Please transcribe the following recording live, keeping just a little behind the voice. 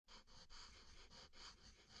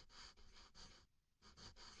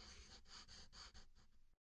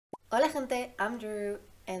Hola gente, I'm Drew,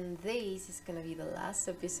 and this is gonna be the last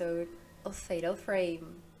episode of Fatal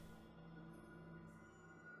Frame.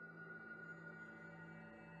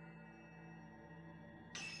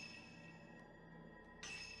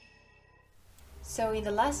 So in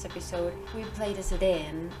the last episode, we played as a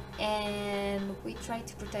den, and we tried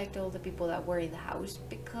to protect all the people that were in the house,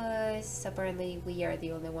 because apparently we are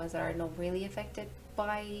the only ones that are not really affected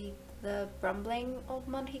by the rumbling of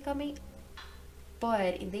Mount Hikami.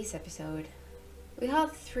 But in this episode, we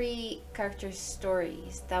have three character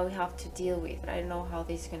stories that we have to deal with. I don't know how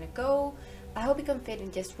this is gonna go. I hope it can fit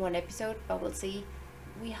in just one episode, but we'll see.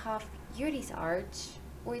 We have Yuri's arch,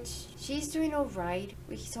 which she's doing alright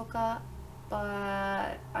with Hisoka,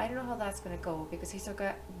 but I don't know how that's gonna go because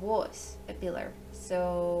Hisoka was a pillar,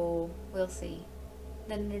 so we'll see.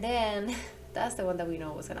 Then that's the one that we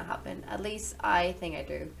know what's gonna happen. At least I think I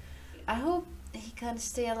do. I hope he can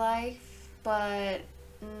stay alive, but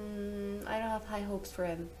I don't have high hopes for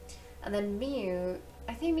him. And then Miu,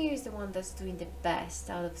 I think Miu is the one that's doing the best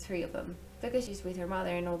out of three of them because she's with her mother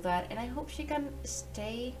and all that, and I hope she can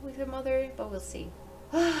stay with her mother, but we'll see.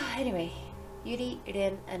 Anyway, Yuri,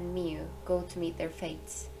 Ren, and Miu go to meet their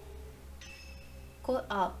fates. Caught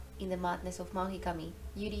up in the madness of Mount Hikami,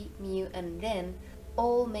 Yuri, Miu, and Ren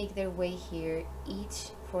all make their way here, each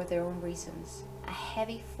for their own reasons. A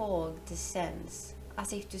heavy fog descends,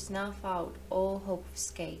 as if to snuff out all hope of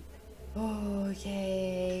escape.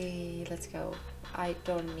 Okay, let's go. I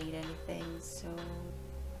don't need anything, so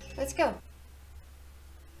let's go.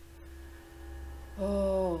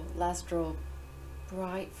 Oh, last drop.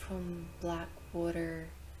 Bright from black water.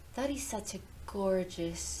 That is such a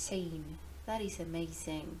gorgeous scene. That is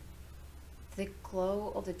amazing. The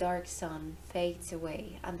glow of the dark sun fades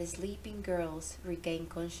away and the sleeping girls regain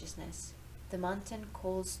consciousness. The mountain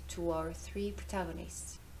calls to our three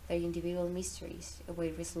protagonists. Their individual mysteries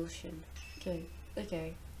await resolution. Okay.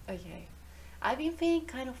 I've been feeling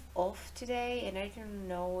kind of off today and I don't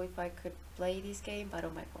know if I could play this game, but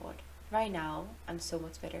oh my god. Right now, I'm so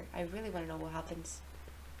much better. I really want to know what happens.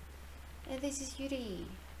 And this is Yuri.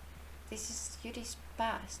 This is Yuri's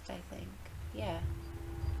past, I think. Yeah.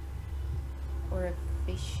 Or a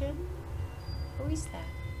vision? Who is that?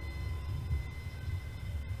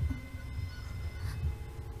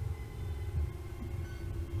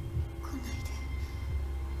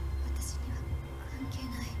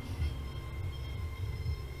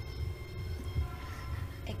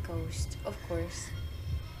 A ghost, of course.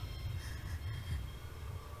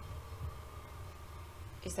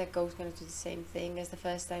 Is that ghost gonna do the same thing as the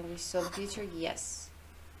first time we saw the future? Yes.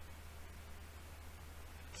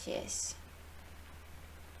 Yes.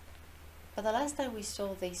 But the last time we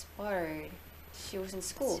saw this part, she was in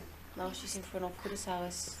school. Now she's in front of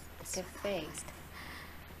Kurosawa's cafe.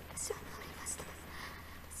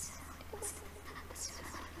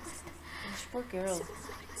 Poor girl.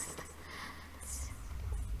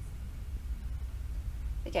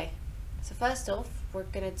 Okay, so first off, we're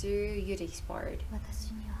gonna do Yuri's part.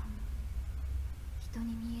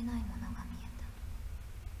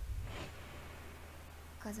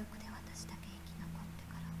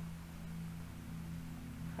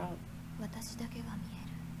 Proud.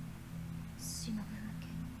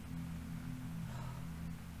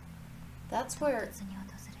 That's where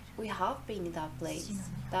we have been in that place.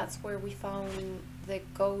 That's where we found the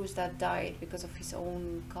ghost that died because of his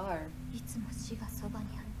own car.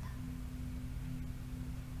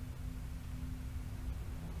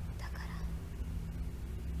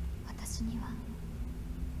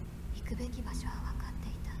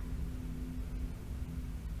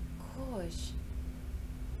 Gosh.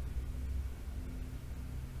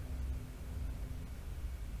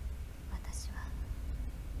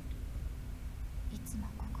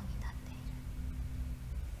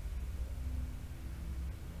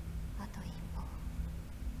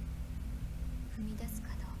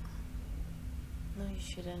 No, you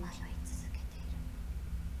shouldn't.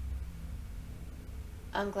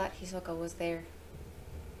 I'm glad Hisoka was there.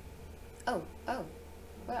 Oh,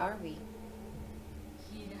 where are we?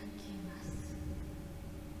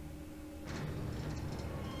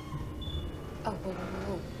 Oh,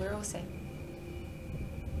 whoa, we're all safe.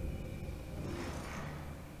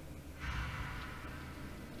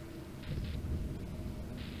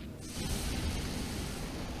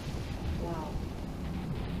 Wow.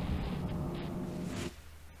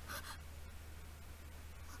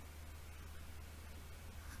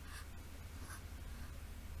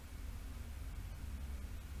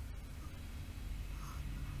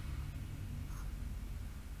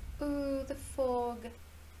 Ooh, the fog.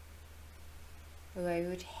 Oh, I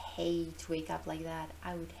would hate to wake up like that.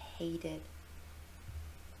 I would hate it.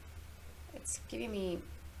 It's giving me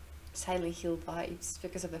Silent Hill vibes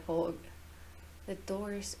because of the hog. The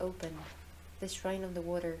door is open. The shrine of the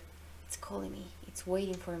water. It's calling me. It's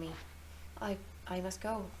waiting for me. I must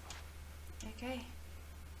go. Okay.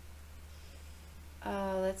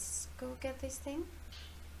 Let's go get this thing.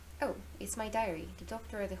 Oh, it's my diary. The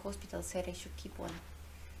doctor at the hospital said I should keep one.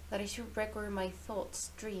 That I should record my thoughts,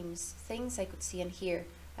 dreams, things I could see and hear.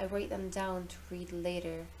 I write them down to read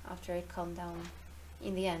later after I calm down.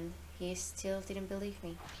 In the end, he still didn't believe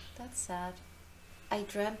me. That's sad. I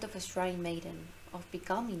dreamt of a shrine maiden, of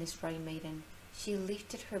becoming a shrine maiden. She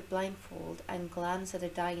lifted her blindfold and glanced at the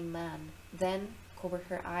dying man, then covered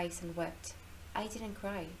her eyes and wept. I didn't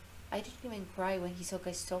cry. I didn't even cry when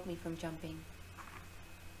Hisoka stopped me from jumping.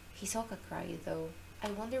 Hisoka cried, though.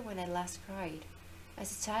 I wonder when I last cried.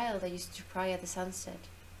 As a child, I used to cry at the sunset.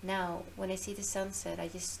 Now, when I see the sunset, I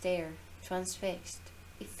just stare, transfixed.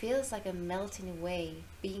 It feels like I'm melting away,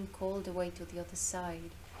 being called away to the other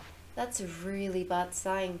side. That's a really bad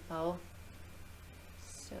sign, pal.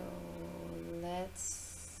 So,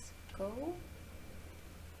 let's go?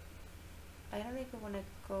 I don't even want to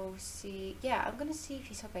go see... Yeah, I'm gonna see if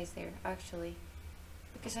Hisoka is there, actually.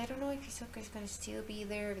 Because I don't know if Hisoka is gonna still be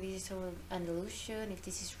there, if this is all an illusion, if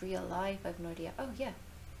this is real life, I have no idea. Oh, yeah.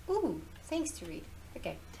 Ooh, things to read.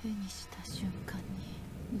 Okay.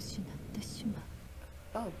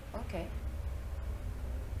 Oh, okay.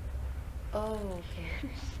 Oh, okay.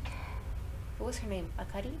 What was her name?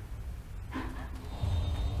 Akari?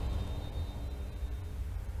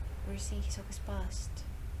 We're seeing Hisoka's past.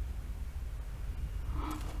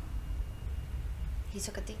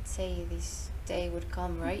 Hisoka did say this day would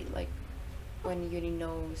come, right? Like, when Yuri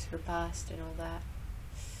knows her past and all that.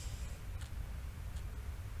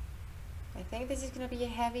 I think this is gonna be a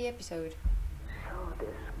heavy episode.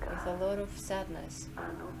 With a lot of sadness.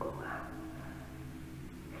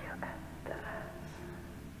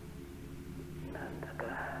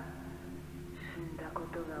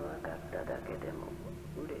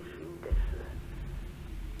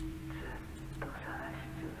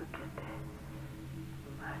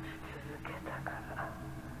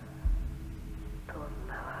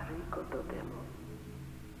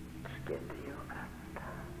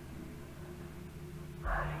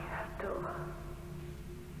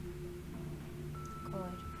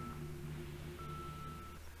 God.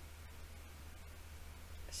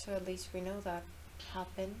 So at least we know that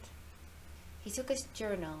happened. He took his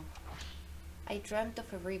journal. I dreamt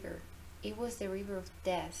of a river. It was the river of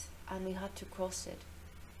death, and we had to cross it.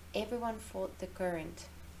 Everyone fought the current.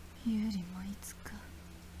 Yuri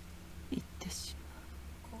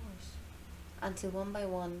Of course. Until one by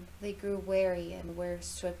one, they grew weary and were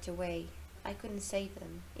swept away. I couldn't save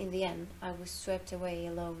them. In the end, I was swept away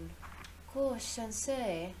alone. Gosh,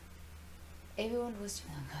 sensei. Everyone was...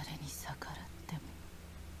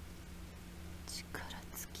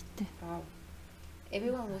 Wow.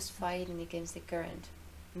 Everyone was fighting against the current,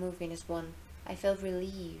 moving as one. I felt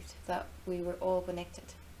relieved that we were all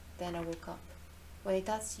connected. Then I woke up. When I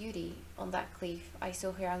touched Yuri on that cliff, I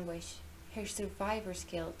saw her anguish, her survivor's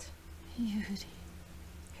guilt. Yuri.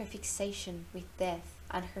 Her fixation with death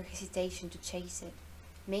and her hesitation to chase it.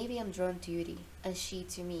 Maybe I'm drawn to Yuri and she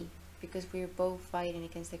to me because we're both fighting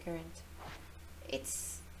against the current.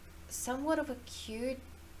 It's somewhat of a cute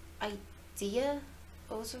idea,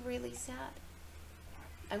 also really sad.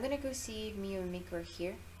 I'm gonna go see if Miu and Miku are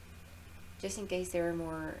here, just in case there are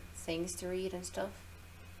more things to read and stuff.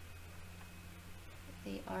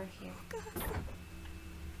 They are here.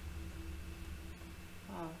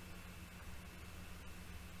 Wow.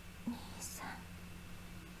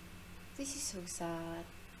 This is so sad.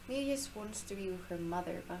 Miu just wants to be with her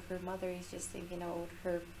mother, but her mother is just thinking about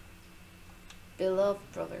her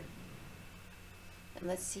beloved brother. And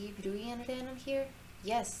let's see, do we understand them here?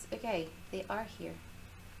 Yes, okay, they are here.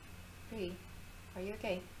 Rui, are you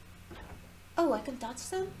okay? Oh, I can touch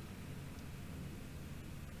them?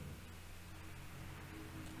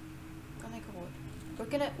 Oh my god.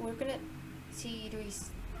 We're gonna see Rui's...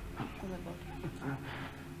 Oh my god.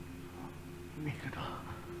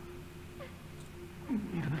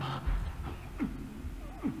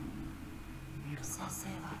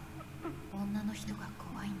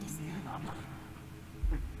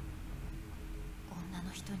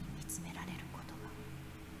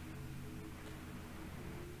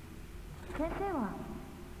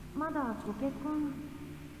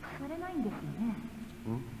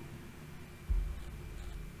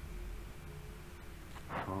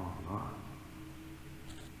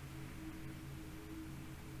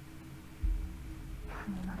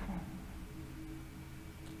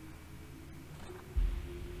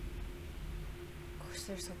 Gosh,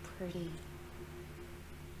 they're so pretty.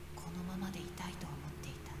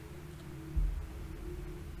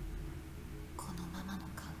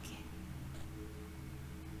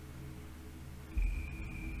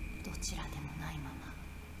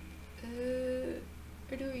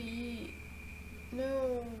 Yuri,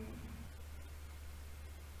 no.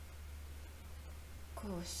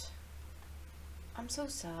 Gosh, I'm so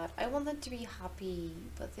sad. I want them to be happy,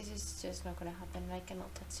 but this is just not gonna happen. I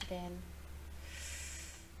cannot touch it in.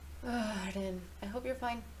 Then I hope you're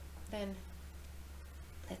fine. Then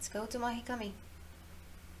let's go to Mahikami.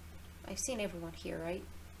 I've seen everyone here, right?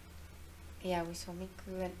 Yeah, we saw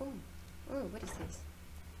Miku and oh, what is this?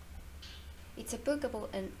 It's a book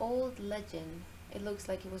about an old legend. It looks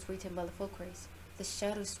like it was written by the folk race. The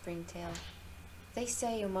Shadow Spring Tale. They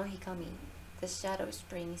say on Mahikami, the Shadow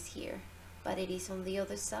Spring is here, but it is on the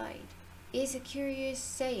other side. It is a curious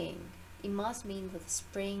saying. It must mean that the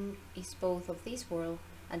spring is both of this world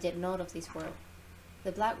and yet not of this world.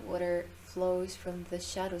 The black water flows from the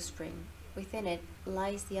Shadow Spring. Within it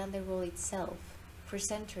lies the underworld itself. For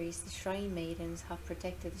centuries, the Shrine Maidens have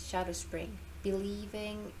protected the Shadow Spring,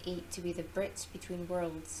 believing it to be the bridge between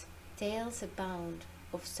worlds. Tales abound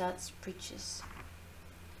of such breaches.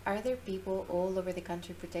 Are there people all over the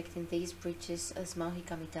country protecting these breaches as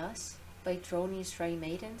Mahikami does, by droning Shrine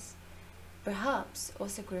Maidens? Perhaps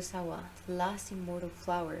Osa Kurosawa, the last immortal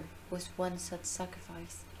flower, was one such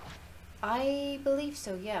sacrifice. I believe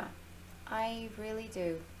so, yeah. I really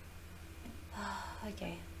do.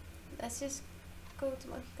 Okay, let's just go to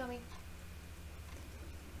Mahikami.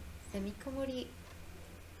 The Mikomori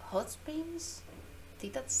Hot Springs?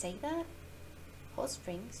 Did that say that? Hot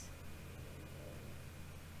Springs?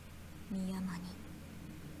 深山に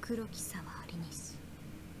黒きさはありにし、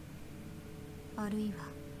あるいは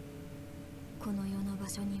この世の場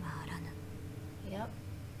所にはあらぬ。 Yep,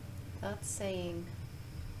 that's saying.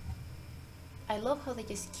 I love how they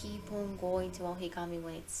just keep on going to Mahikami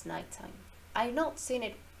when it's nighttime. I've not seen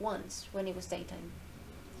it once when it was daytime.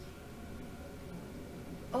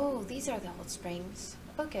 Oh, these are the hot springs.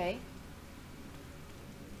 Okay.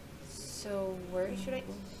 So where should I?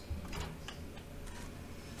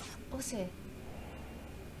 Ose.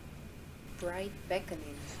 Bright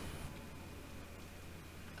beckoning.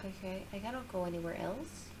 Okay, I cannot go anywhere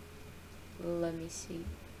else. Let me see.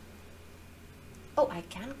 Oh, I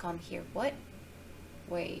can come here. What?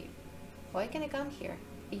 Wait. Why can I come here?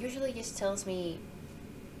 It usually just tells me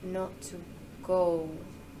not to go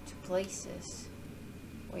to places.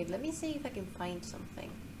 Wait, let me see if I can find something.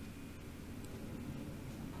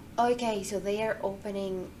 Okay, so they are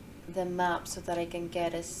opening the map so that I can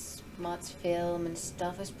get as much film and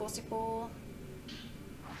stuff as possible.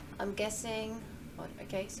 I'm guessing.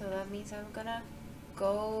 Okay, so that means I'm gonna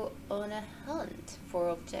go on a hunt for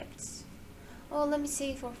objects. Oh, let me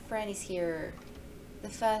see if our friend is here. The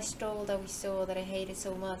first doll that we saw that I hated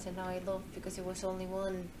so much and now I love because it was only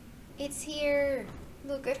one. It's here!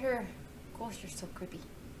 Look at her. Gosh, you're so creepy.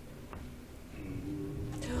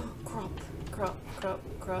 Crop, crop, crop,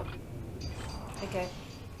 crop. Okay.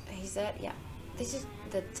 Is that? Yeah. This is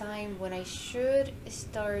the time when I should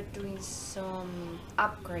start doing some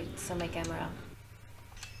upgrades on my camera.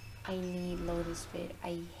 I need loading speed.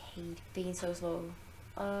 I hate being so slow.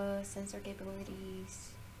 Sensor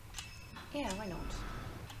capabilities. Yeah, why not?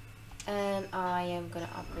 And I am gonna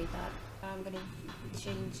upgrade that. I'm gonna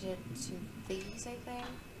change it to these, I think.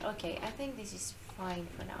 Okay, I think this is fine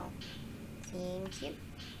for now. Thank you.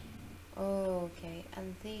 Okay,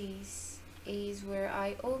 and this is where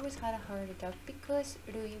I always had a heart attack because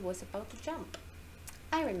Rui was about to jump.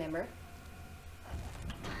 I remember.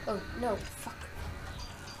 Oh, no, fuck.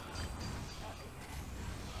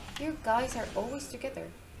 You guys are always together.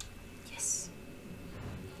 Yes.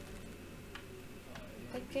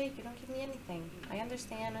 Okay, you don't give me anything. I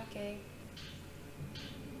understand, okay.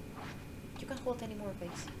 You can't hold any more,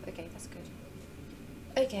 please. Okay, that's good.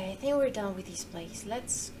 Okay, I think we're done with this place.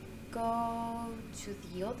 Let's go to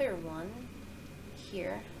the other one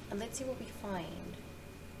here and let's see what we find.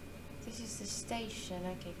 This is the station.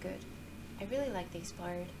 Okay, good. I really like this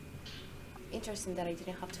part. Interesting that I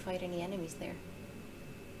didn't have to fight any enemies there.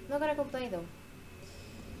 Not gonna complain though.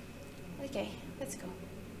 Okay, let's go.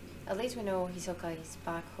 At least we know Hisoka is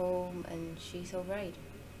back home and she's alright.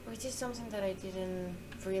 Which is something that I didn't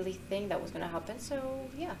really think that was gonna happen, so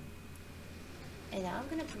yeah. And now I'm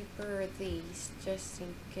gonna prepare these just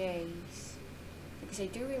in case. Because I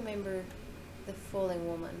do remember the fallen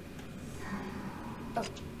woman. Oh.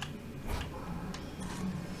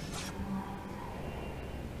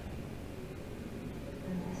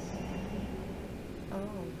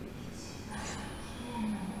 Oh.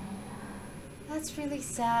 That's really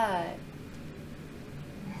sad.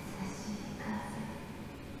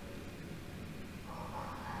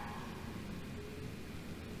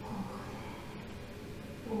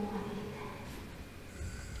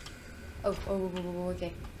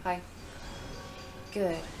 Okay. Hi.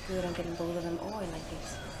 Good. Good, I'm getting both of them. Oh, I like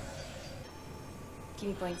this. Give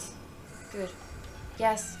me points. Good.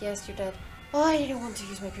 Yes, yes, you're dead. Oh, I didn't want to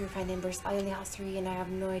use my purifying embers. I only have 3 and I have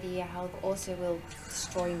no idea how it also will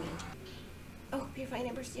destroy me. Oh, purifying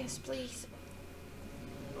embers, yes, please.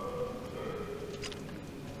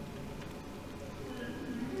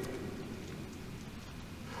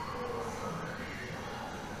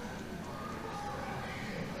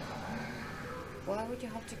 Why would you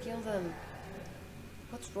have to kill them?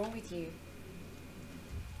 What's wrong with you?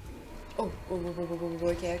 Oh,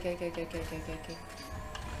 okay.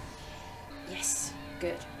 Yes,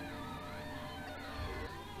 good.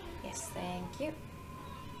 Yes, thank you.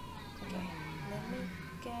 Okay, let me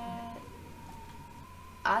get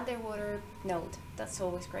underwater note. That's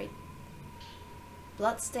always great.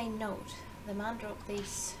 Bloodstained note. The man dropped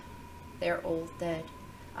these. They're all dead.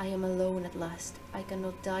 I am alone at last. I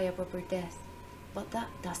cannot die a proper death. But that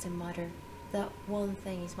doesn't matter. That one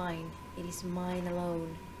thing is mine. It is mine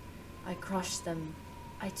alone. I crushed them.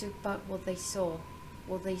 I took back what they saw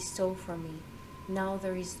from me. Now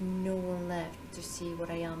there is no one left to see what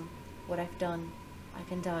I am, what I've done. I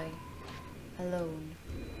can die. Alone.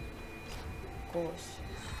 Of course.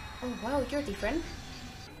 Oh wow, you're different.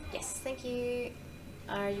 Yes, thank you.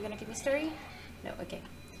 Are you gonna give me a story? No, okay.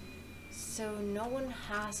 So no one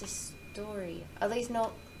has a story. At least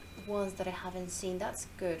not ones that I haven't seen. That's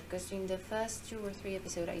good, because in the first 2 or 3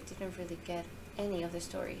 episodes I didn't really get any of the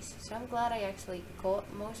stories. So I'm glad I actually caught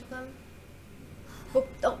most of them.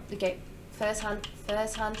 Oh, okay. First hand.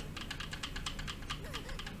 Let's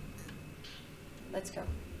go.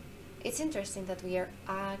 It's interesting that we are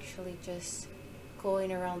actually just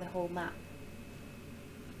going around the whole map.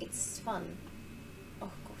 It's fun.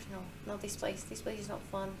 Oh gosh, no, not this place. This place is not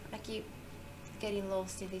fun. I keep getting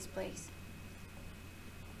lost in this place.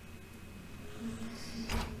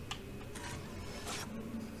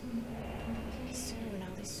 Okay, so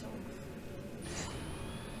now this song.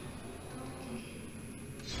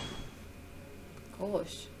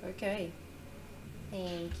 Gosh, okay.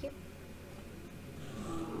 Thank you.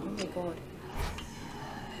 Oh my god.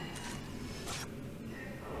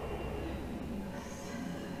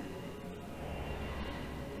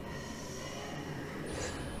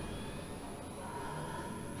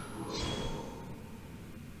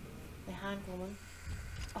 The hand woman.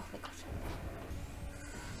 Oh my god.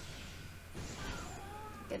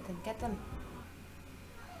 Get them.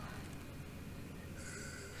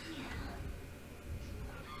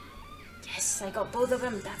 Yes, I got both of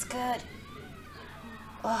them. That's good.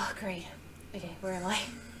 Oh, great. Okay, where am I?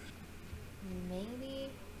 Maybe?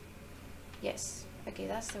 Yes. Okay,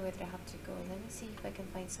 that's the way that I have to go. Let me see if I can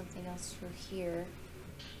find something else through here.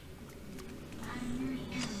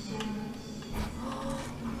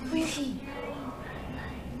 Really?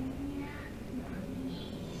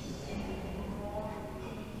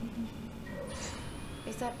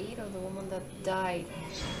 Is that it, or the woman that died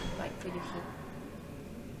like pretty few?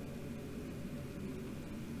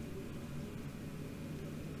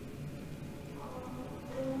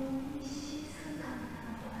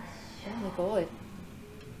 Oh my god.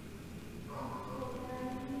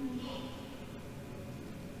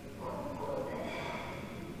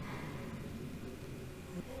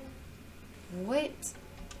 What?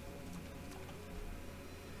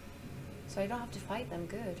 So I don't have to fight them,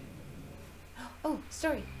 good. Oh,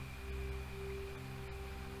 story.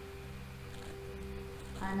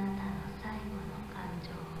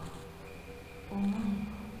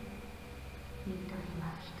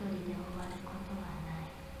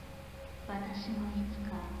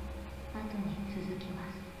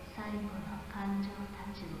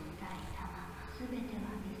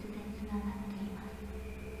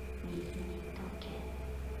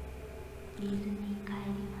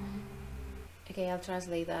 Okay, I'll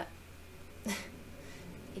translate that.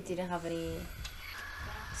 It didn't have any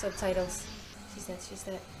subtitles. She's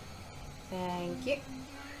dead. Thank you.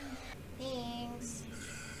 Thanks.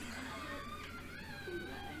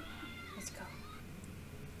 Let's go.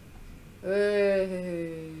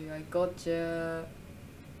 Hey, I gotcha.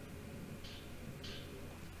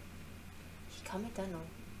 Hikame tunnel.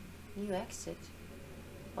 New exit.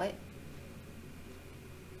 What?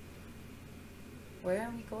 Where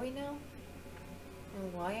are we going now?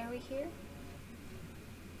 And why are we here?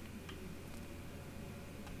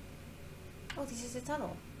 Oh, this is a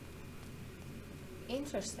tunnel.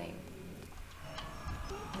 Interesting.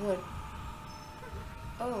 Wood.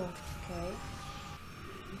 Oh, okay.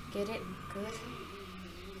 Get it? Good.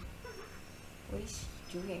 What is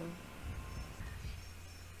she doing?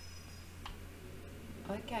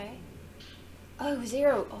 Okay. Oh,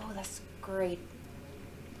 0. Oh, that's great.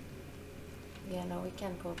 Yeah, no, we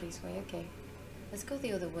can't go this way. Okay. Let's go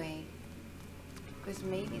the other way. Because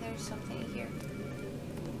maybe there's something here.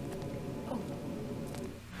 Oh.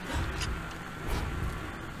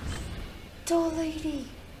 Tall lady!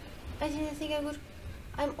 I didn't think I would.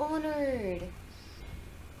 I'm honored!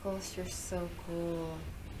 Ghost, you're so cool.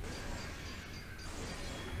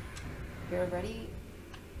 You're ready?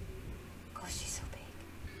 Gosh, she's so big.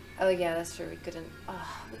 Oh yeah, that's true. We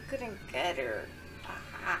couldn't get her.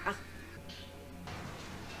 Ah.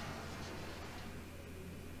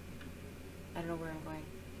 I don't know where I'm going.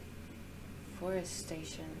 Forest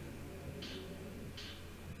station.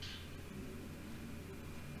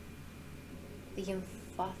 The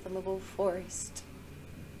unfathomable forest.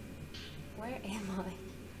 Where am I?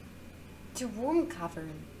 The Worm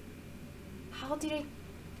Cavern. How did I...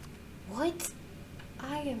 What?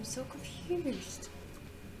 I am so confused.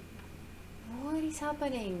 What is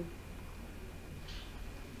happening?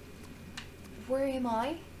 Where am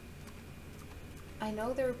I? I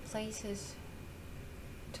know there are places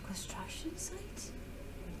to construction sites.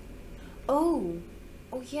 Oh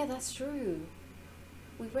yeah, that's true.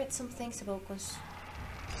 We read some things about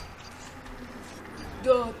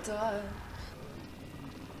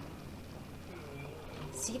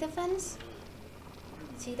See the fence?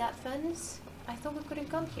 See that fence? I thought we couldn't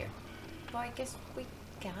come here, but I guess we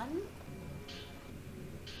can.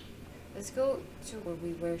 Let's go to where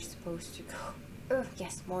we were supposed to go. Ugh,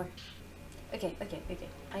 yes, more. Okay.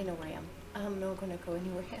 I know where I am. I'm not gonna go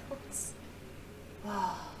anywhere else.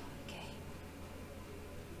 Oh, okay.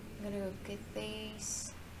 I'm gonna go get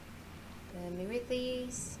these. Let me read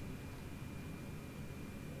these.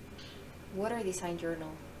 Water design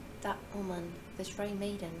journal. That woman, the shrine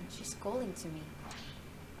maiden, she's calling to me.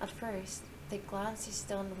 At first, the glance is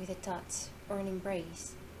done with a touch or an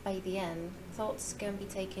embrace. By the end, thoughts can be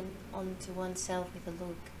taken onto oneself with a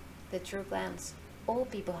look. The true glance. All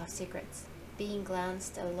people have secrets. Being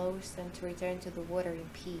glanced allows them to return to the water in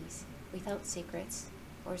peace, without secrets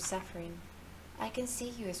or suffering. I can see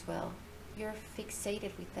you as well. You're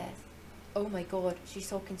fixated with death. Oh my god, she's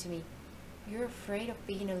talking to me. You're afraid of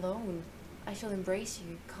being alone. I shall embrace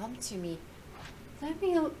you. Come to me. Let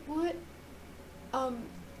me what?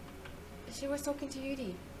 She was talking to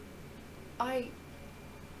Yuri.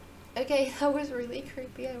 Okay, that was really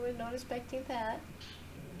creepy. I was not expecting that.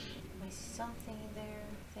 Am I something in there?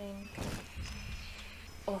 I think.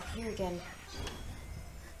 Oh, here again.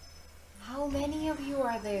 How many of you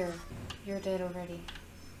are there? You're dead already.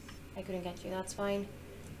 I couldn't get you. That's fine.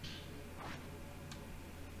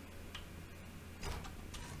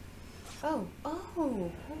 Oh,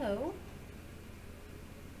 hello.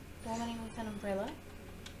 Woman with an umbrella.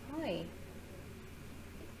 Hi.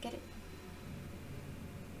 Get it.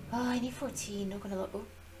 Oh, I need 14. Not gonna look. Oh.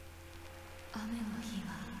 雨の日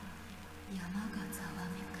は山がざわ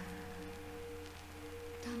めく。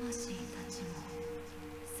魂たちも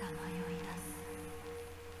さまよい出す。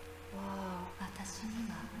私に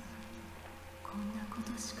はこんなこ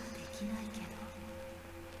としかできないけど、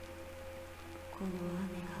この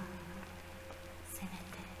雨がせめ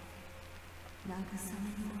て慰め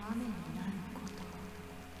の雨になること。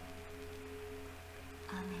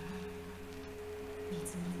雨に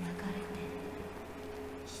水に流れて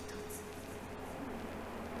一つ。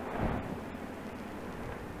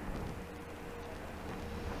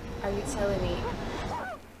Are you telling me?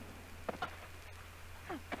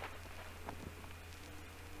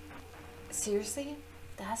 Seriously?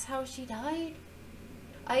 That's how she died?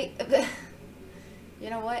 You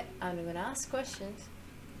know what? I'm not gonna ask questions.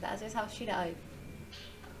 That's just how she died.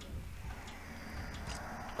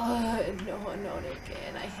 Oh, no, not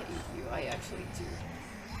again. I hate you. I actually do.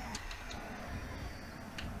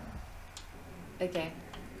 Okay.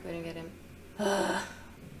 Couldn't get him.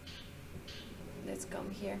 Let's come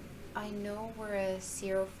here. I know where a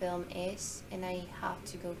zero film is, and I have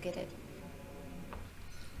to go get it.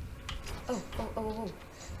 Oh.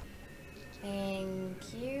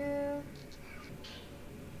 Thank you.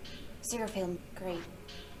 Zero film, great.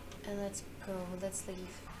 And let's go, let's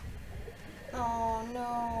leave. Oh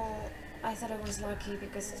no, I thought I was lucky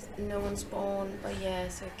because no one spawned, but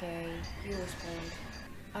yes, okay, you were spawned.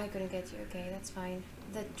 I couldn't get you, okay, that's fine.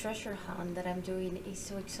 The treasure hunt that I'm doing is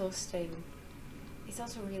so exhausting. It's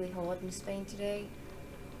also really hot in Spain today.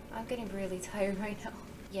 I'm getting really tired right now.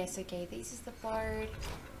 Yes, okay, this is the part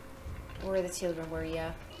where the children were,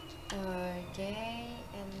 yeah. Okay,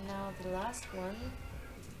 and now the last one.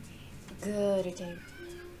 Good, okay.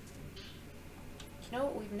 You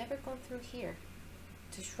know, we've never gone through here.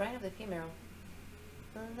 To Shrine of the Female.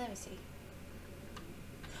 Let me see.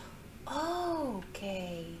 Oh,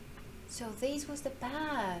 okay. So this was the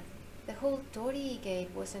path. The whole Tori gate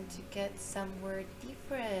wasn't to get somewhere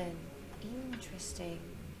different. Interesting.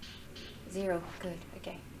 0, good,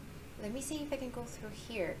 okay. Let me see if I can go through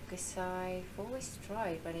here, because I've always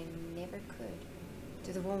tried, but I never could.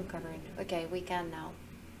 To the womb cavern. Okay, we can now.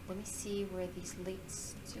 Let me see where this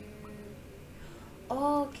leads to.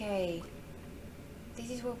 Okay. This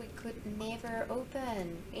is what we could never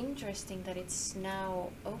open. Interesting that it's now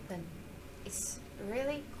open. It's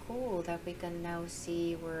really cool that we can now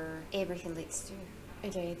see where everything leads to.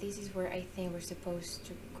 Okay, this is where I think we're supposed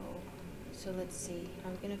to go. So let's see. Are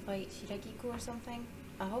we gonna fight Shiragiku or something?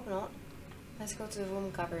 I hope not. Let's go to the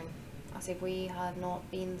womb cavern. As if we had not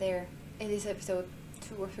been there in this episode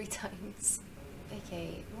 2 or 3 times.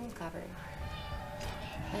 Okay, womb cavern.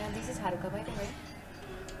 And this is Haruka, by the way.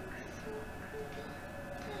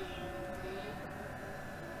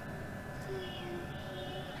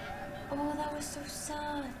 Oh, that was so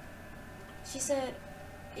sad. She said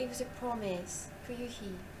it was a promise for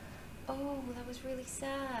Yuhi. Oh, that was really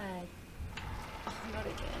sad. Oh, not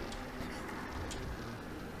again.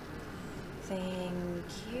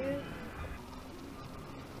 Thank you.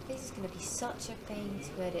 This is gonna be such a pain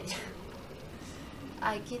to edit.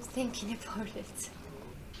 I keep thinking about it.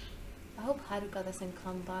 I hope Haruka doesn't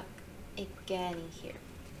come back again in here,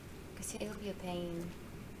 because it'll be a pain.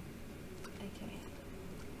 Okay.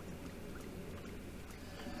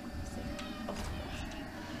 Oh.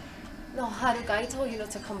 No, Haruka, I told you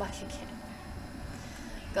not to come back again.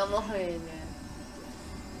 Come on.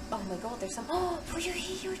 Oh my god, there's some. Oh,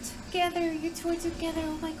 you're together. You two are together.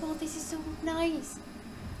 Oh my god, this is so nice.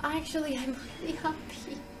 Actually, I'm really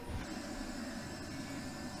happy.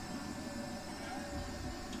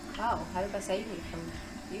 Wow, Haruka saved me from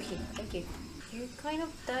Yuki. Thank you. You kind of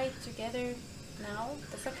died together now.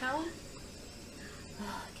 Does that count?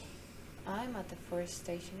 Okay. I'm at the first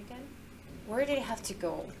station again. Where did I have to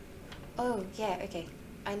go? Oh, yeah, okay.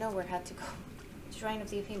 I know where I had to go. Shrine of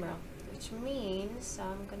the Ephemeral. Which means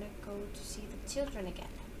I'm gonna go to see the children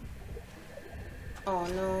again. Oh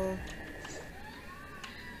no.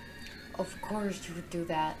 Of course you would do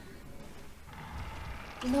that.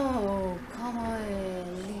 No, come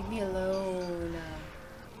on, leave me alone.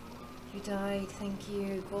 You died, thank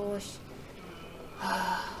you, gosh.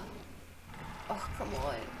 Oh, come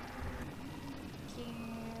on. Thank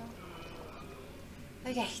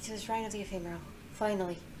you. Okay, to the Shrine of the Ephemeral.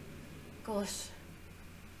 Finally. Gosh.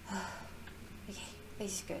 Okay,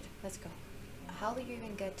 this is good. Let's go. How do you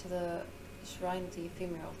even get to the Shrine of the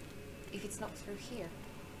Ephemeral if it's not through here?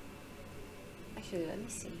 Actually, let me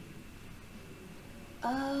see.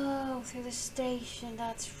 Oh, through the station,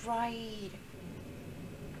 that's right.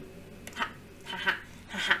 Ha! Ha ha!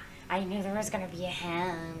 Ha ha! I knew there was gonna be a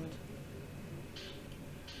hand.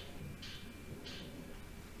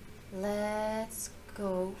 Let's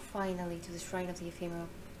go finally to the Shrine of the Ephemeral.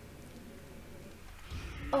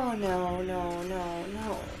 Oh no, no, no,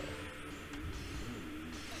 no.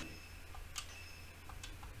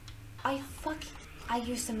 I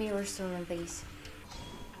used the mirror stone on these.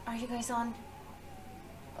 Are you guys on?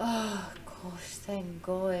 Oh gosh, thank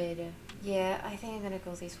God. Yeah, I think I'm gonna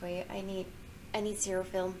go this way. I need zero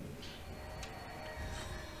film.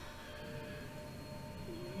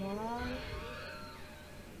 Come on.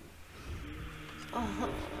 Oh,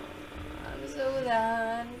 I'm so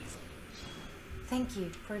done. Thank you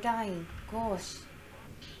for dying. Gosh.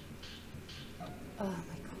 Oh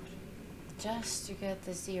my god. Just to get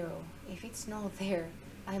the 0. If it's not there,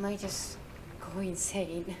 I might just go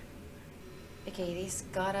insane. Okay, this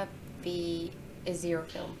gotta be a 0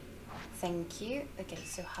 film. Thank you. Okay,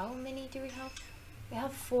 so how many do we have? We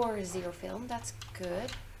have 4 0 film. That's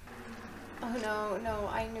good. Oh no, no,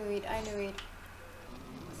 I knew it. I knew it.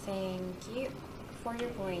 Thank you for your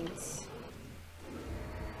points.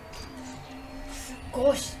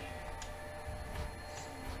 Gosh!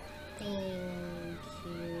 Thank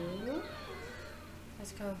you.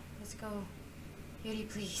 Let's go, let's go. Yuri,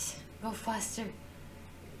 please, go faster.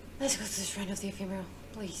 Let's go to the Shrine of the Ephemeral,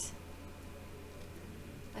 please.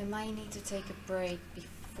 I might need to take a break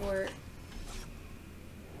before...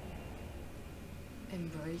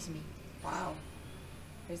 Embrace me. Wow.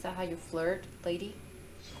 Is that how you flirt, lady?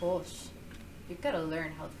 Gosh. You gotta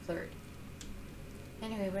learn how to flirt.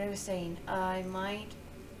 Anyway, what I was saying, I might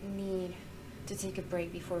need to take a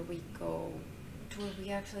break before we go to where we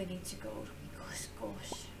actually need to go, because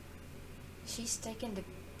gosh, she's taken the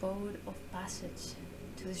boat of passage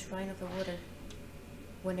to the Shrine of the Water.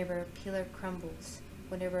 Whenever a pillar crumbles,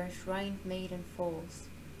 whenever a shrine maiden falls,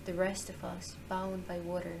 the rest of us, bound by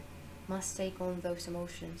water, must take on those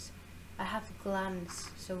emotions I have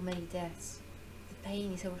glanced so many deaths. The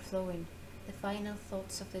pain is overflowing. The final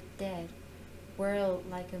thoughts of the dead whirl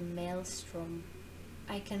like a maelstrom.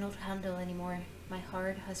 I cannot handle anymore. My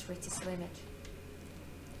heart has reached its limit.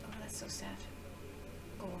 Oh, that's so sad.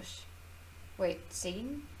 Gosh. Wait,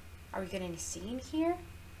 scene? Are we getting a scene here?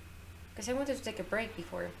 Because I wanted to take a break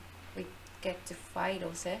before we get to fight,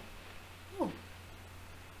 also. Oh.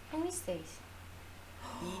 Who is this?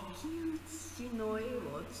 生き写しの絵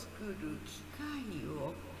を作る機械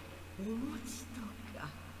をお持ちとか、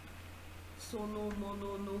そのも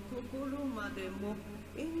のの心までも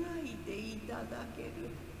描いていただける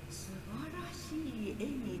素晴らしい絵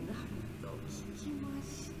になると聞きま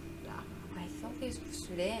した。 I thought this was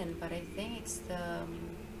Sudan, but I think it's the...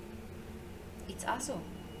 It's Aso,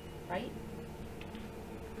 right?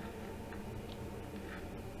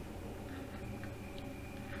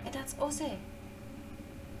 And that's Ose.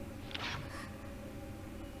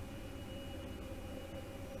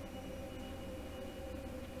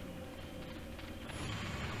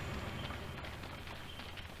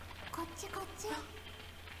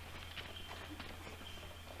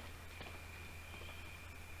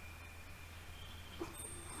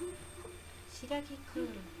 Shiragi-kun.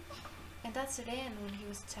 And that's Ren when he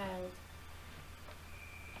was a child.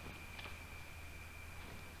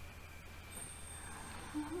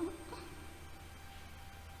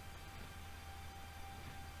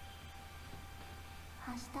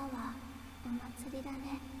 Hasta はお祭りだ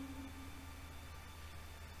ね。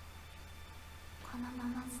このま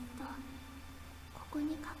まずっとここ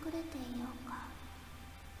に隠れていようか。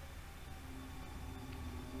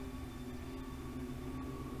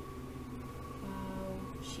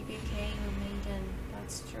Wow, she became a maiden,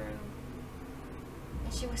 that's true.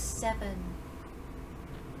 And she was 7.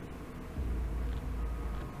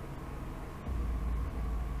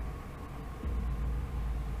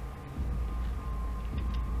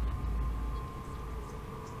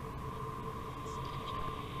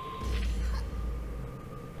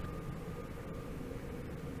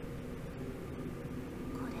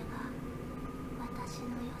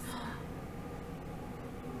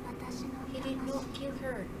 He did not kill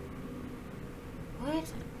her. What?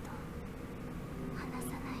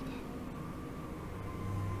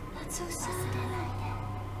 That's so sad.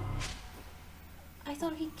 I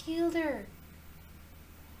thought he killed her.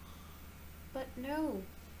 But no.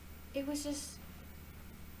 It was just...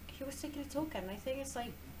 He was taking a token. I think it's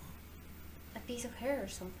like a piece of hair or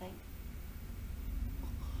something.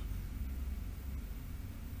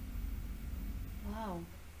 Wow.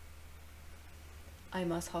 I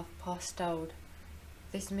must have passed out.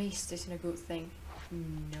 This mist isn't a good thing.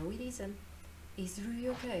 No, it isn't. Is Yuri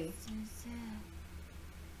okay? 先生、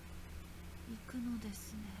行くので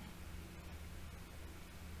すね。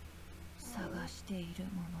探している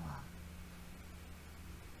ものは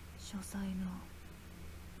書斎の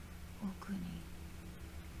奥に。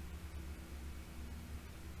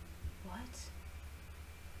What?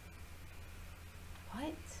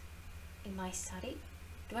 What? In my study?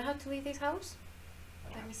 Do I have to leave this house?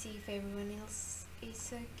 Let me see if everyone else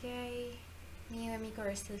is okay. Mio and Miko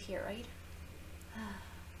are still here, right?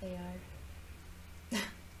 They are.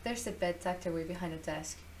 There's a bed tucked away behind a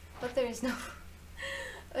desk. But there is no...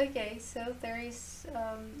 Okay, so there is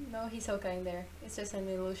no Hisoka in there. It's just an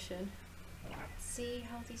illusion. Let's see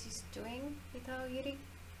how this is doing without Yuri.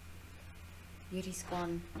 Yuri's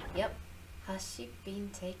gone. Yep. Has she been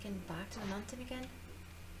taken back to the mountain again?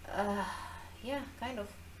 Yeah, kind of.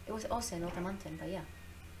 It was also not a mountain, but yeah.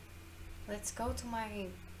 Let's go to my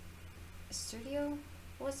studio,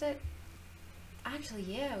 was it? Actually,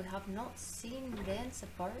 yeah, we have not seen Ren's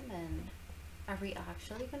apartment. Are we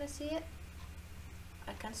actually gonna see it?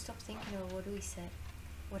 I can't stop thinking of what we said.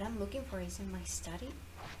 What I'm looking for is in my study?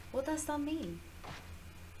 What does that mean?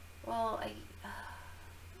 Well,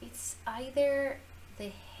 it's either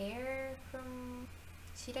the hair from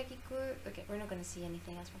Shiragiku. Okay, we're not gonna see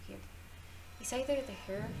anything else from here. It's either the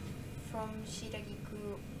hair from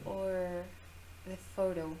Shiragiku or the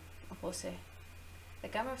photo of Ose. The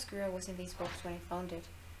camera obscura was in this box when I found it.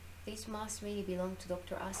 This must really belong to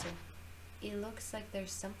Dr. Aso. It looks like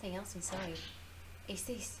there's something else inside. Is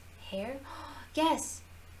this hair? Yes!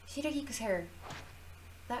 Shiragiku's hair!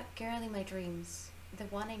 That girl in my dreams. The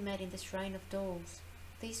one I met in the Shrine of Dolls.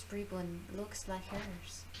 This ribbon looks like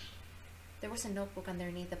hers. There was a notebook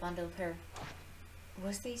underneath the bundle of hair.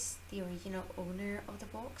 Was this the original owner of the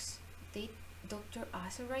box? Did Dr.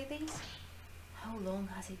 Aso write this? How long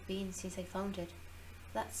has it been since I found it?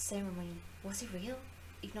 That ceremony, was it real?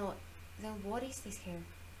 If not, then what is this here?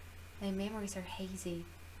 My memories are hazy.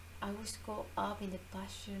 I was caught up in the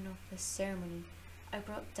passion of the ceremony. I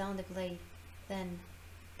brought down the blade. Then,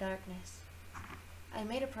 darkness. I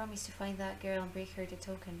made a promise to find that girl and bring her the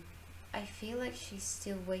token. I feel like she's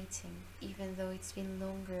still waiting, even though it's been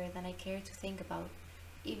longer than I care to think about.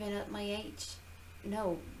 Even at my age.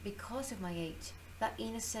 No, because of my age. That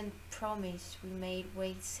innocent promise we made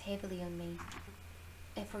weighs heavily on me.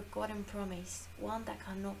 A forgotten promise, one that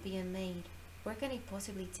cannot be unmade. Where can I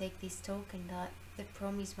possibly take this token that the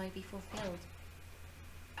promise might be fulfilled?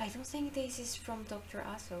 I don't think this is from Dr.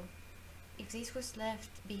 Aso. If this was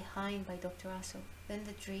left behind by Dr. Aso, then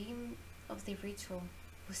the dream of the ritual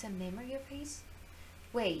was a memory of his?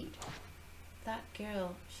 Wait, that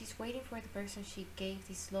girl, she's waiting for the person she gave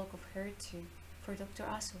this lock of her to, for Dr.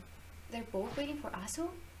 Aso. They're both waiting for Aso?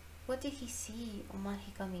 What did he see on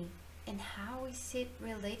Mahikami? And how is it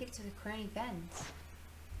related to the current events?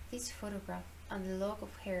 This photograph and the lock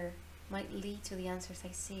of hair might lead to the answers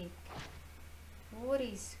I seek. What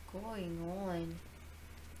is going on?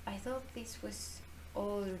 I thought this was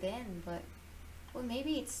Oden, but well,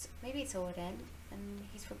 maybe it's Oden and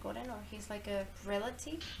he's forgotten, or he's like a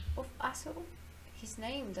relative of Aso. His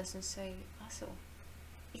name doesn't say Aso.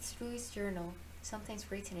 It's Rui's journal.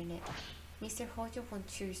 Something's written in it. Mr. Hojo won't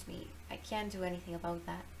choose me. I can't do anything about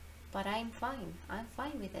that. But I'm fine. I'm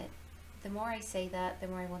fine with it. The more I say that, the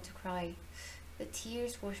more I want to cry. The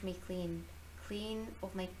tears wash me clean. Clean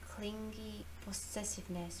of my clingy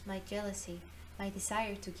possessiveness, my jealousy, my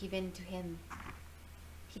desire to give in to him.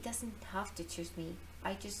 He doesn't have to choose me.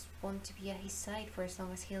 I just want to be at his side for as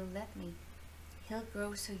long as he'll let me. He'll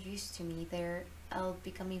grow so used to me there, I'll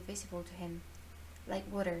become invisible to him.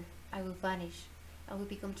 Like water, I will vanish. I will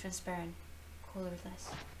become transparent, colorless.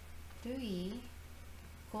 Rui?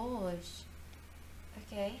 Gosh.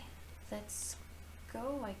 Okay, let's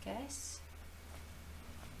go, I guess.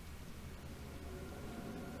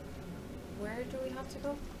 Where do we have to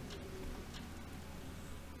go?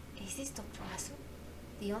 Is this Dr. Aso?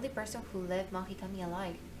 The only person who left Mahikami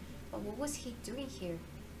alive. But what was he doing here?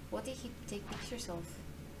 What did he take pictures of?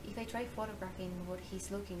 If I try photographing what he's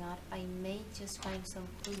looking at, I may just find some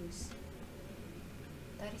clues.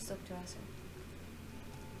 That is Dr. Aso.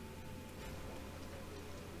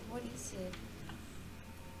 What is it?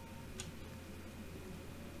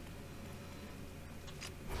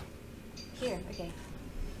 Here, okay.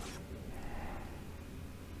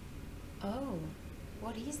 Oh,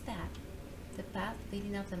 what is that? The path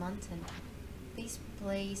leading up the mountain. This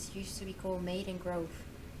place used to be called Maiden Grove.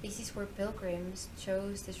 This is where pilgrims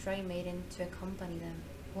chose the Shrine Maiden to accompany them.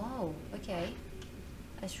 Whoa, okay.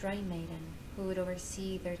 A Shrine Maiden who would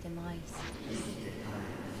oversee their demise.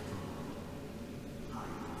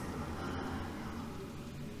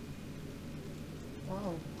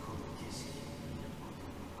 Whoa.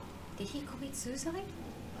 Did he commit suicide?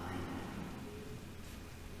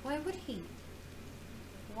 Why would he?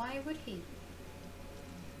 Why would he?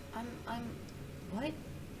 What?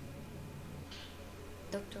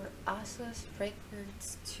 Dr. Aso's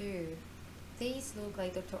records too. These look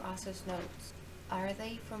like Dr. Aso's notes. Are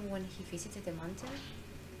they from when he visited the mountain?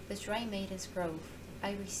 The Shrine Maiden's Grove.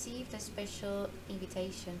 I received a special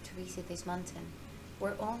invitation to visit this mountain,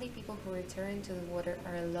 where only people who return to the water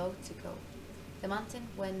are allowed to go. The mountain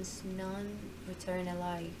whence none return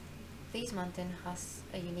alive. This mountain has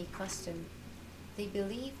a unique custom. They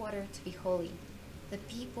believe water to be holy. The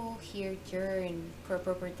people here yearn for a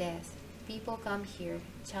proper death. People come here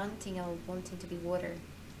chanting about wanting to be water.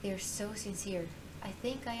 They are so sincere. I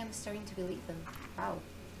think I am starting to believe them. Wow.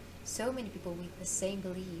 So many people with the same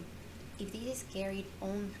belief. If this is carried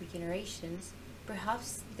on through generations,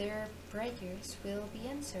 perhaps their prayers will be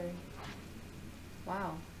answered.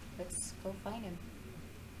 Wow. Let's go find him.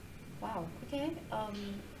 Wow. Okay.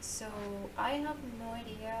 So I have no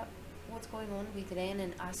idea what's going on with Ren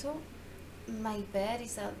and Aso. My bet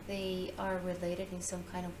is that they are related in some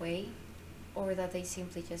kind of way, or that they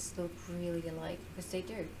simply just look really alike, because they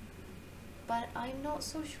do. But I'm not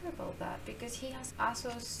so sure about that, because he has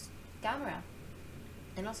Aso's camera.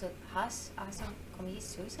 And also, has Aso committed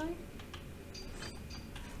suicide?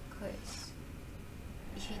 Because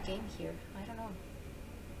if he came here, I don't know.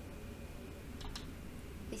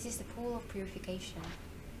 This is the pool of purification.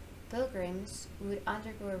 Pilgrims would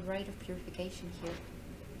undergo a rite of purification here.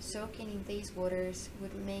 Soaking in these waters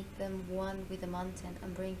would make them one with the mountain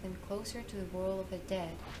and bring them closer to the world of the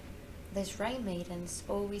dead. The Shrine Maidens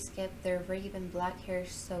always kept their raven black hair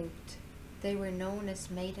soaked. They were known as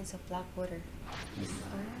Maidens of Black Water.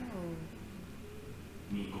 Oh.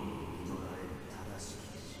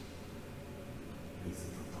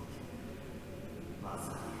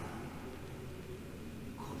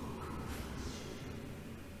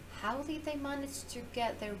 How did they manage to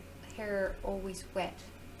get their hair always wet?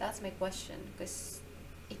 That's my question, because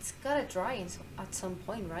it's gotta dry at some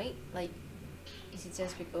point, right? Like, is it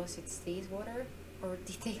just because it stays water? Or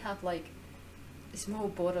did they have like small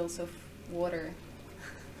bottles of water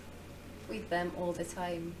with them all the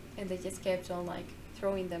time and they just kept on like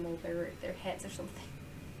throwing them over their heads or something?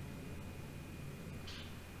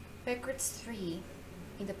 Records 3.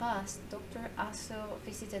 In the past, Dr. Aso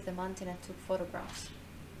visited the mountain and took photographs.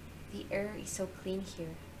 The air is so clean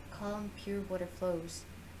here, calm pure water flows,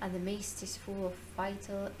 and the mist is full of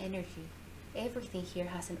vital energy. Everything here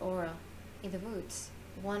has an aura. In the woods,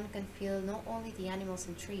 one can feel not only the animals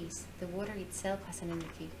and trees, the water itself has an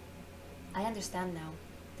energy. I understand now.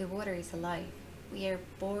 The water is alive. We are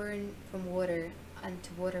born from water, and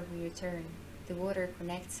to water we return. The water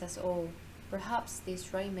connects us all. Perhaps these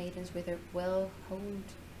dry maidens with their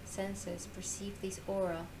well-honed senses perceive this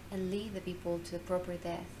aura and lead the people to the proper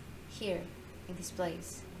death. Here, in this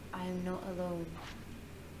place, I am not alone.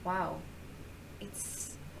 Wow.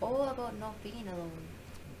 It's all about not being alone.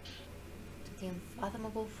 To the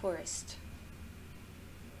unfathomable forest.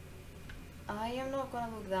 I am not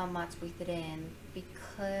gonna look that much with it in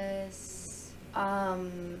because I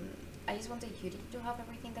just wanted Yuri to have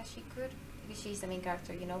everything that she could because she's the main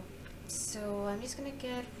character, you know. So I'm just gonna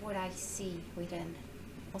get what I see within.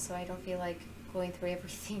 Also, I don't feel like going through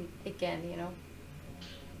everything again, you know.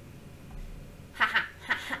 Haha,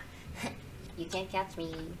 haha. You can't catch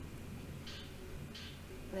me.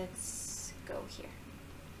 Let's go here.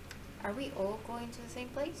 Are we all going to the same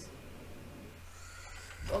place?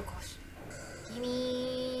 Oh gosh.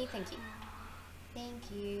 Gimme. Thank you.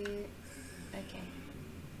 Thank you. Okay.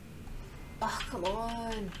 Oh, come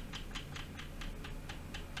on.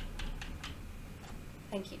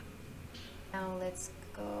 Thank you. Now let's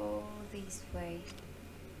go this way.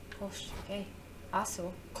 Gosh, okay.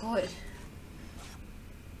 Also, good.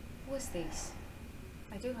 What's this?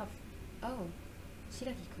 I do have... Oh,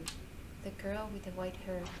 Shiragiku, the girl with the white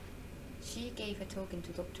hair. She gave a token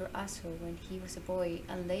to Dr. Aso when he was a boy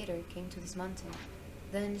and later came to this mountain.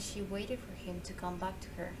 Then she waited for him to come back to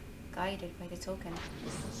her, guided by the token.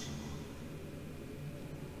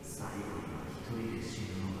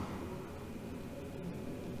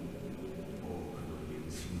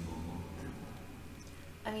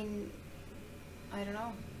 I mean, I don't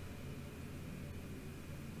know.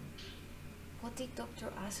 What did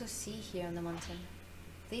Dr. Aso see here on the mountain?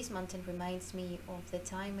 This mountain reminds me of the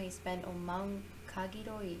time I spent on Mount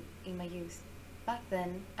Kagiroi in my youth. Back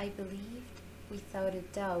then, I believed without a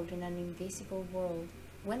doubt in an invisible world.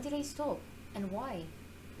 When did I stop? And why?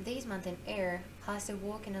 This mountain air has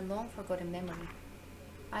awoken a long-forgotten memory.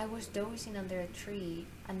 I was dozing under a tree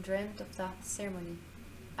and dreamt of that ceremony.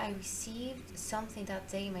 I received something that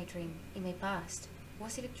day in my dream, in my past.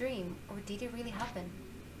 Was it a dream, or did it really happen?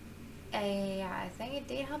 I think it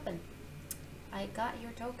did happen. I got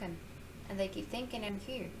your token, and they keep thinking I'm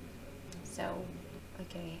here. So,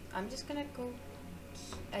 okay, I'm just gonna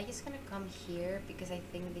come here because I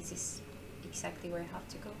think this is exactly where I have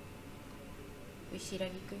to go. With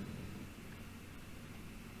Shiragiku.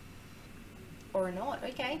 Or not,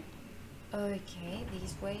 okay. Okay,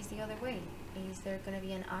 this way is the other way. Is there gonna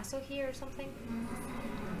be an Aso here or something?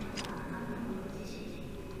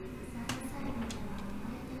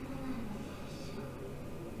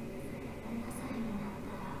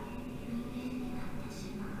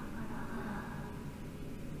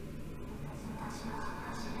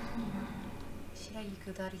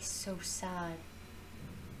 Shiragiku, that is so sad.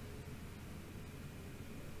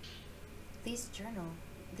 This journal.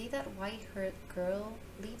 Did that white-haired girl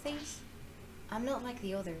leave these? I'm not like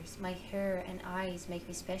the others. My hair and eyes make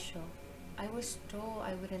me special. I was told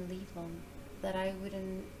I wouldn't live long, that I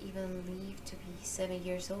wouldn't even live to be 7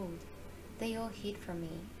 years old. They all hid from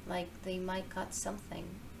me, like they might cut something.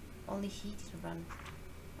 Only he didn't run.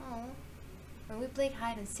 Oh. When we played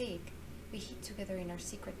hide and seek, we hid together in our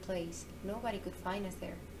secret place. Nobody could find us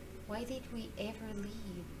there. Why did we ever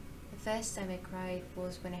leave? The first time I cried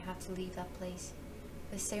was when I had to leave that place.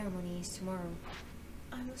 The ceremony is tomorrow.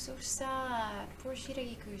 I'm so sad. Poor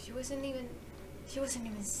Shiragiku. She wasn't even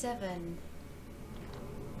 7.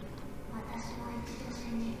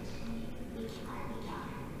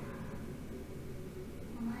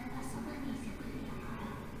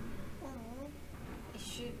 Oh, it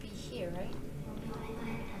should be here, right?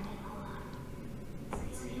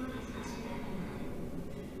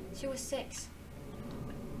 She was 6.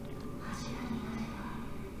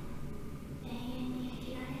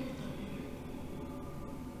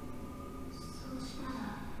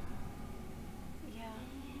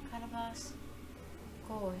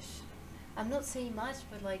 Gosh, I'm not saying much,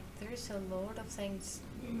 but like there's a lot of things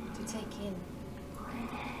to take in.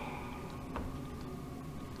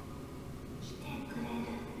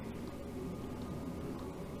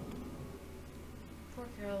 Poor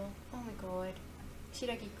girl. Oh my god.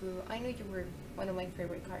 Shiragiku, I know you were one of my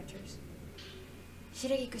favorite characters.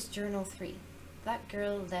 Shiragiku's journal 3. That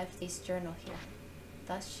girl left this journal here.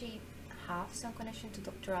 Does she have some connection to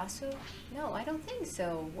Dr. Asu? No, I don't think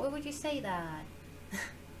so. Why would you say that?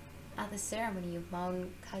 At the ceremony of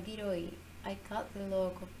Mount Kagiroi, I cut the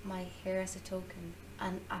lock of my hair as a token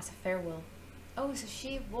and as a farewell. Oh, so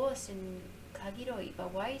she was in Kagiroi,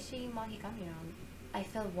 but why is she in Mount Hikamiran? I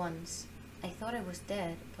fell once. I thought I was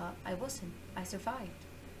dead, but I wasn't. I survived.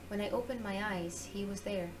 When I opened my eyes, he was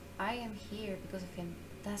there. I am here because of him.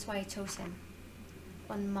 That's why I chose him.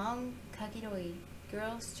 On Mount Kagiroi,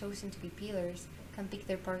 girls chosen to be pillars can pick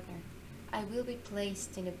their partner. I will be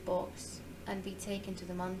placed in a box and be taken to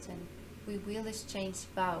the mountain. We will exchange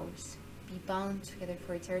vows, be bound together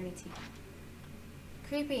for eternity.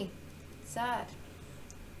 Creepy. Sad.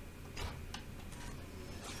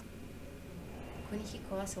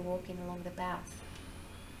 Kunihiko Asa walking along the path.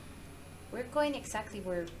 We're going exactly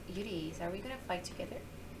where Yuri is. Are we gonna fight together?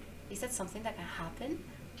 Is that something that can happen?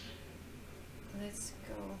 Let's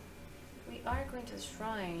go. We are going to the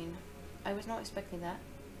shrine. I was not expecting that.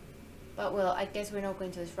 But well, I guess we're not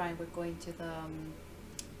going to the shrine. We're going to the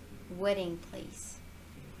wedding place.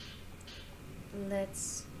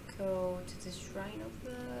 Let's go to the shrine of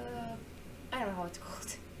the... I don't know how it's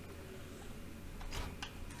called.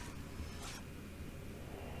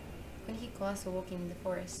 Kunihiko Asa walking in the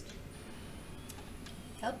forest.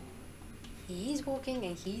 Yep. He's walking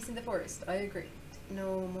and he's in the forest. I agree.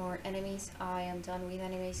 No more enemies. I am done with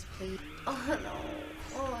enemies, please. Oh no.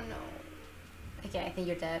 Oh no. Okay, I think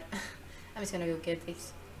you're dead. I'm just gonna go get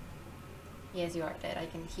this. Yes, you are dead. I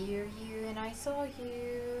can hear you and I saw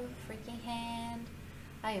you. Freaking hand.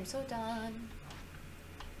 I am so done.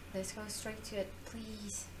 Let's go straight to it,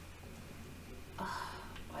 please.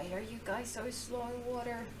 Why are you guys so slow in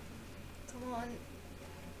water? Come on.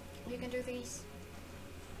 You can do this.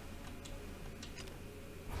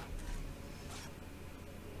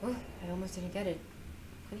 Oh, I almost didn't get it.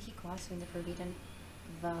 Kunihiko Asu in the Forbidden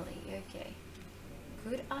Valley. Okay.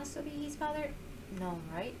 Could Asu be his father? No,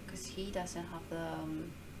 right? Because he doesn't have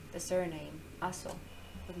the surname Asu.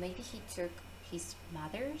 But maybe he took his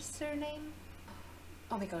mother's surname?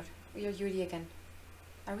 Oh my god, we are Yuri again.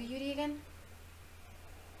 Are we Yuri again?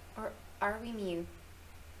 Or are we Miu?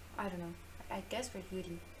 I don't know. I guess we're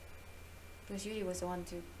Yuri. Because Yuri was the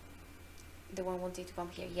one wanting to come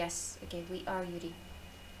here. Yes, okay, we are Yuri.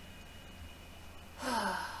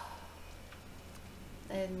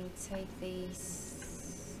 Let me take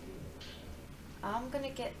these. I'm gonna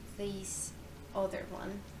get this other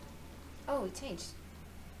one. Oh, it changed.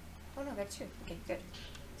 Oh no, that's true. Okay, good.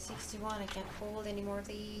 61, I can't hold any more of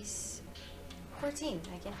these. 14,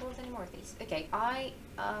 I can't hold any more of these. Okay, I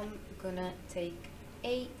am gonna take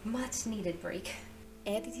a much needed break.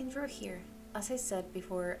 Editing through here. As I said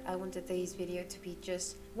before, I wanted this video to be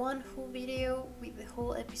just one whole video with the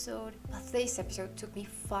whole episode, but this episode took me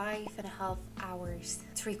 5.5 hours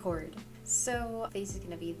to record. So this is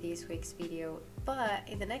gonna be this week's video, but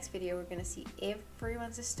in the next video we're gonna see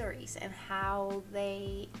everyone's stories and how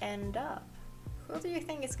they end up. Who do you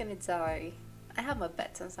think is gonna die? I have my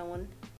bets on someone.